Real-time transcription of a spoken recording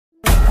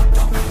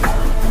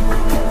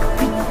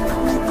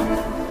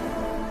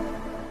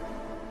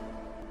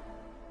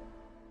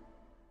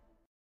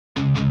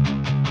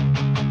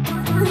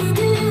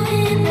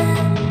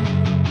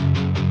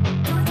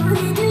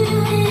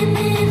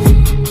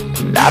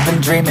I've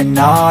been dreaming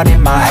on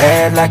in my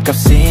head like I've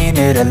seen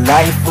it. A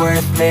life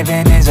worth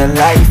living is a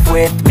life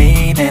with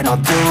meaning. I'll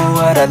do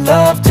what I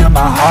love till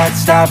my heart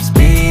stops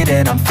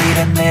beating. I'm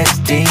feeding this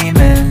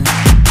demon.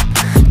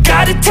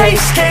 Got a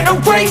taste, can't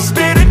erase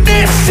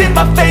bitterness in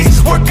my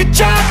face. Work a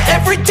job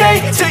every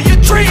day till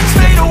your dreams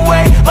fade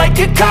away. Like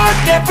a card,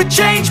 never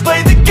change,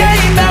 play the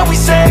game that we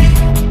say.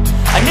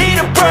 I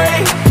need a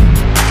break.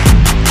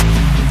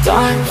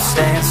 I'm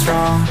staying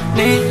strong,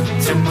 need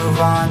to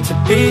move on to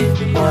be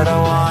what I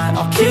want.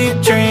 I'll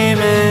keep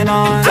dreaming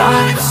on.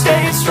 I'm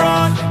staying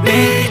strong,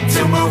 need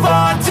to move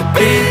on to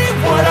be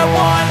what I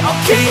want.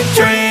 I'll keep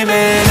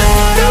dreaming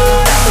on.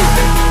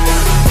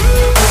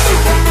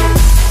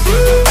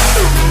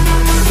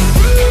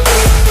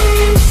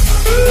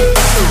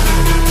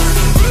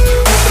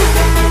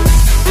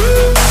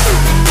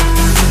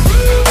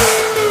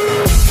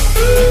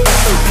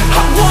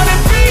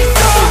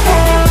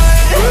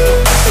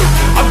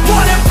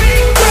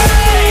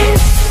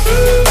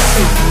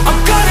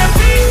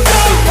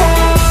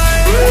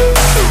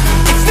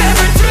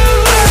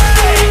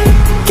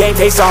 Game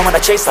face on when I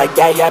chase like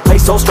that. Yeah, I play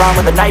so strong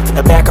with a knife in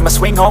the back. I'ma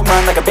swing home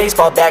run like a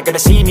baseball bat. Gonna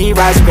see me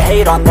rise, you can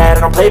hate on that.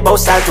 I don't play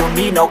both sides, doing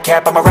me no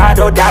cap. I'ma ride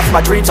or die for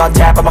my dreams on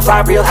tap. I'ma fly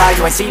real high,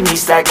 you ain't see me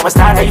slack. No, it's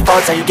not how you fall,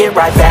 it's how you get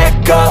right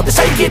back up. That's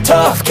how you get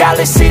tough.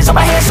 Calluses on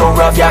my hands so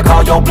rough, yeah, I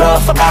call your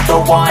bluff. I'm not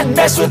the one,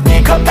 mess with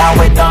me, come out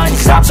with none.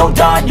 Cause I'm so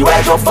done, you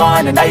had your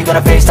fun. And now you're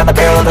gonna face down the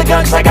barrel of the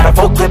gun. Cause I got a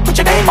full clip with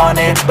your name on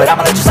it. But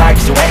I'ma let you slide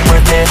cause you ain't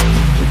worth it.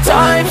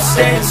 I'm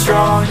staying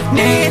strong,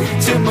 need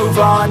to move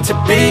on to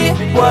be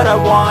what I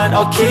want.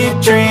 I'll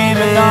keep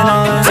dreaming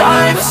on.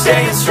 I'm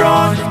staying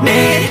strong,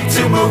 need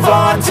to move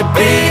on to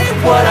be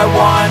what I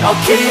want. I'll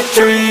keep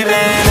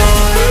dreaming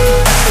on.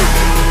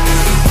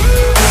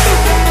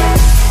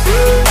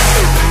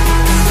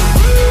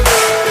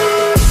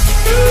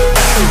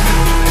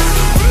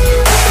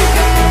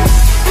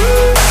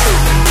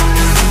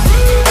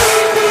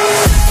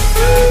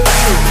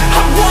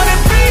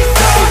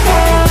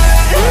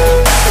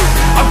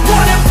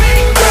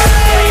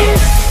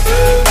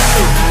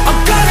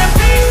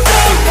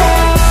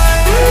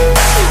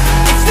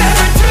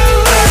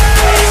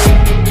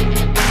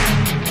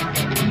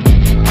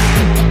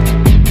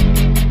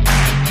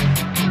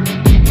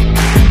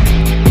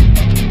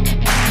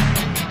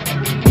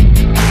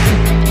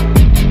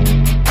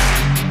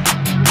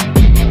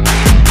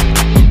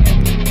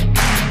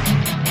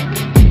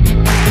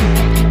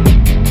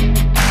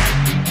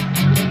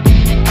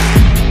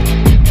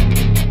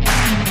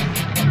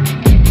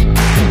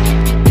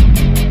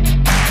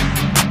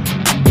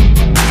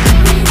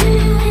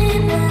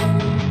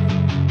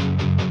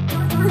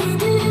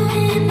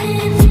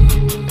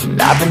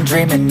 I've been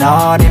dreaming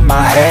on in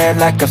my head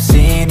like I've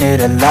seen it.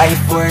 A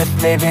life worth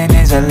living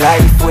is a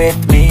life with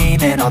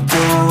meaning. I'll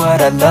do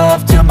what I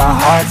love till my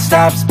heart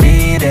stops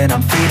beating.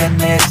 I'm feeding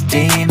this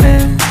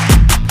demon.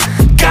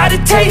 Got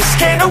a taste,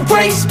 can't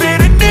erase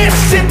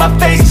bitterness in my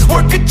face.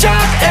 Work a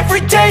job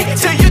every day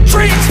till your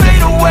dreams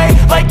fade away.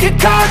 Like a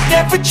card,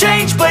 never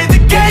change, play the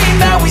game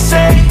that we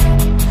say.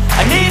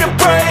 I need a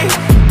break.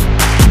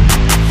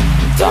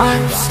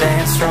 I'm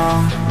staying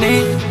strong,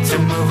 need to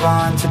move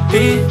on to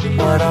be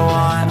what I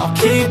want. I'll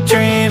keep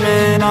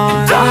dreaming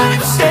on.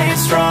 I'm staying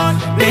strong,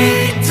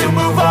 need to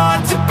move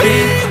on to be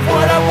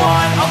what I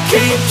want. I'll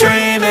keep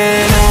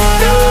dreaming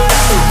on.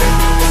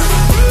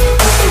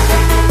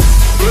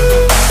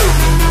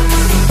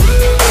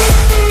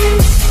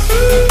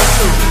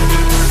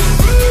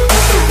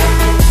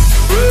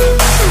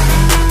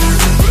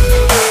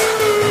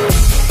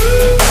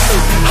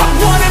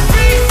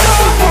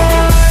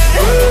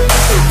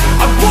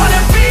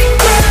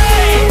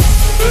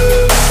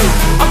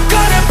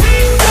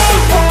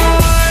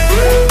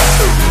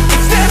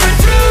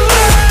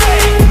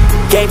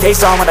 Game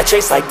face on when I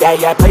chase like that.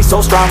 Yeah, I play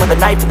so strong with a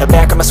knife in the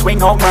back. I'ma swing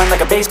home run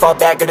like a baseball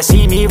bat. Gonna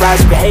see me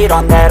rise, you can hate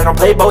on that. I don't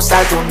play both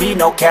sides, doing me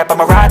no cap.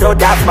 I'ma ride or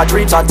die for my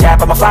dreams on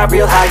tap. I'ma fly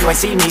real high, you ain't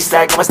see me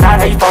slack. No, it's not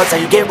how you fall, it's how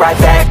you get right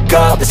back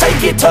up. That's how you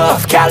get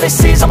tough.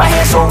 Calluses on my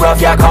hands so rough,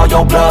 yeah, I call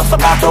your bluff. I'm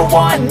not the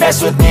one,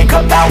 mess with me and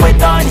come out with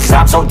none. Cause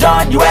I'm so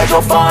done, you had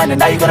your fun. And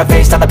now you're gonna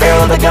face down the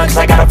barrel of the gun. Cause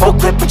I got a full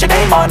clip with your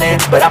name on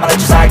it. But I'ma let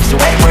you slide cause you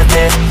ain't worth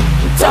it.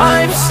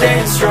 I'm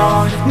staying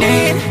strong,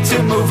 need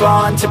to move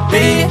on to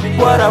be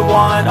what I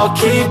want. I'll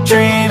keep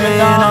dreaming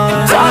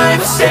on. I'm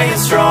staying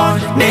strong,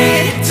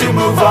 need to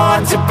move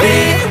on to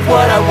be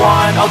what I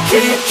want. I'll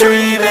keep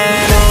dreaming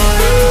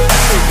on.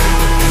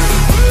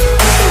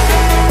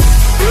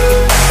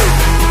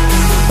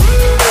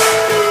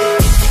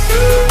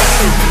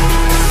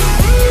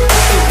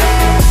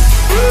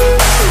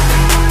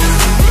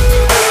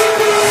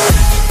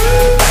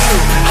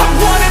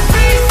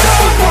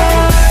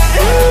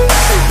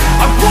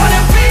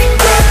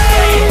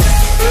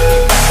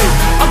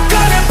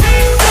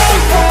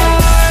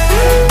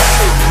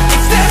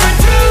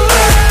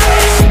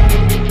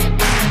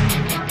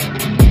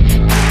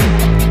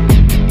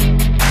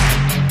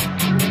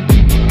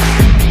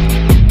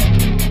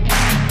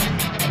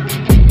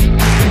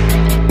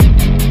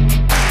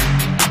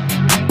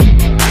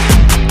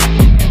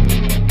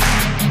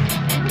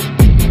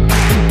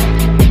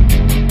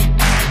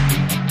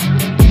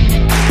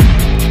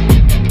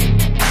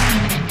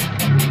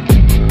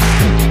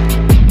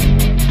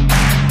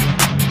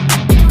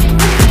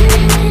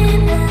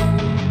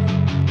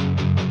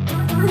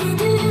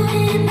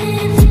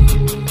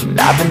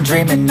 I've been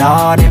dreaming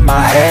on in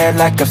my head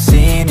like I've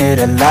seen it.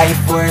 A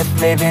life worth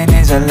living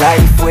is a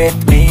life with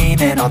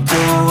meaning. I'll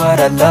do what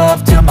I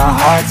love till my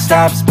heart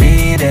stops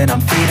beating.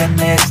 I'm feeding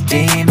this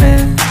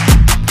demon.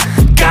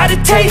 Got a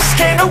taste,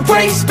 can't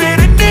erase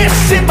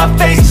bitterness in my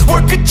face.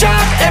 Work a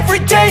job every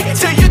day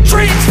till your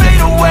dreams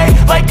fade away.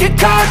 Like a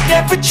card,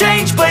 never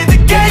change, play the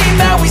game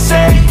that we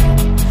say.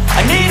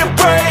 I need a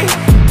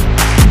break.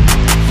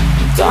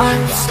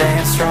 Done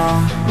staying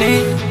strong,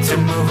 need to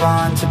move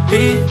on to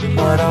be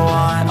what I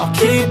want. I'll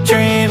keep dreaming